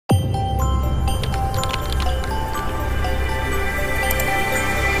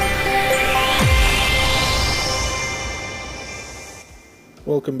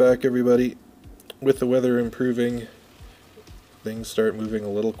Welcome back, everybody. With the weather improving, things start moving a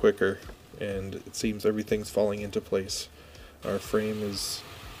little quicker, and it seems everything's falling into place. Our frame is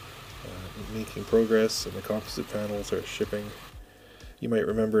making progress, and the composite panels are shipping. You might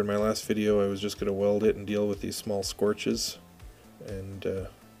remember in my last video I was just going to weld it and deal with these small scorches, and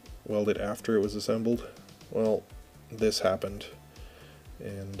weld it after it was assembled. Well, this happened.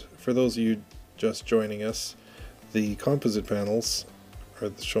 And for those of you just joining us, the composite panels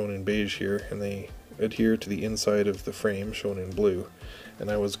are shown in beige here, and they adhere to the inside of the frame, shown in blue,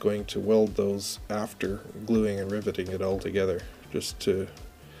 and I was going to weld those after gluing and riveting it all together, just to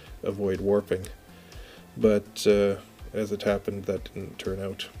avoid warping. But as it happened, that didn't turn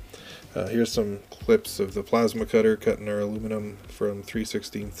out. Here's some clips of the plasma cutter cutting our aluminum from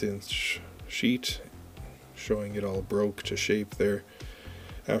 3/16 inch sheet, showing it all broke to shape there.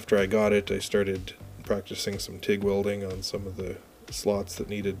 After I got it, I started practicing some TIG welding on some of the slots that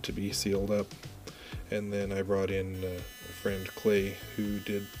needed to be sealed up, and then I brought in a friend Clay, who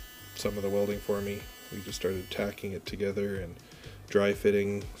did some of the welding for me. We just started tacking it together and dry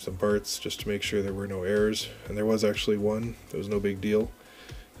fitting some parts just to make sure there were no errors, and there was actually one. It was no big deal,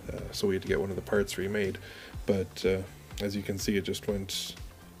 so we had to get one of the parts remade, but as you can see, it just went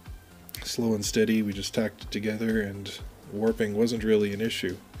slow and steady. We just tacked it together, and warping wasn't really an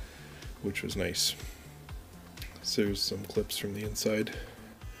issue, which was nice. So here's some clips from the inside.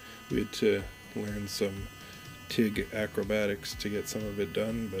 We had to learn some TIG acrobatics to get some of it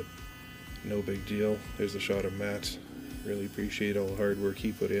done, but no big deal. There's a shot of Matt. Really appreciate all the hard work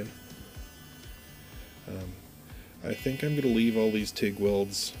he put in. I think I'm going to leave all these TIG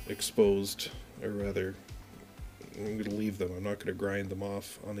welds exposed, or rather, I'm going to leave them. I'm not going to grind them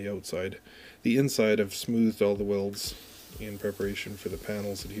off on the outside. The inside, I've smoothed all the welds in preparation for the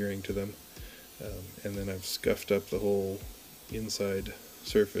panels adhering to them. And then I've scuffed up the whole inside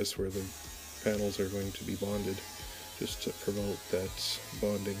surface where the panels are going to be bonded, just to promote that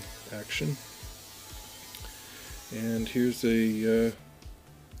bonding action. And here's a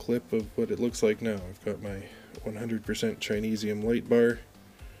clip of what it looks like now. I've got my 100% Chinesium light bar.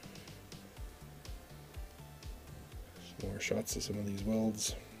 Some more shots of some of these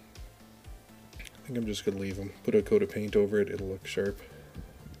welds. I think I'm just going to leave them. Put a coat of paint over it, it'll look sharp.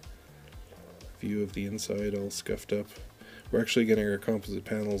 View of the inside all scuffed up. We're actually getting our composite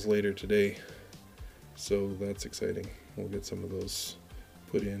panels later today, so that's exciting. We'll get some of those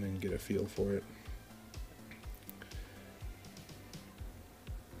put in and get a feel for it.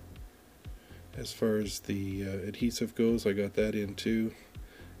 As far as the adhesive goes, I got that in too.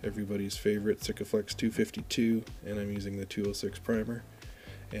 Everybody's favorite Sikaflex 252, and I'm using the 206 primer.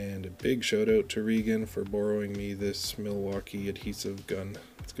 And a big shout out to Regan for borrowing me this Milwaukee adhesive gun.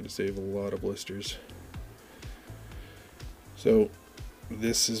 It's going to save a lot of blisters. So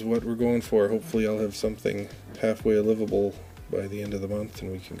this is what we're going for. Hopefully I'll have something halfway livable by the end of the month,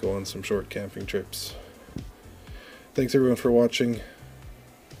 and we can go on some short camping trips. Thanks everyone for watching.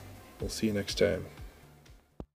 We'll see you next time.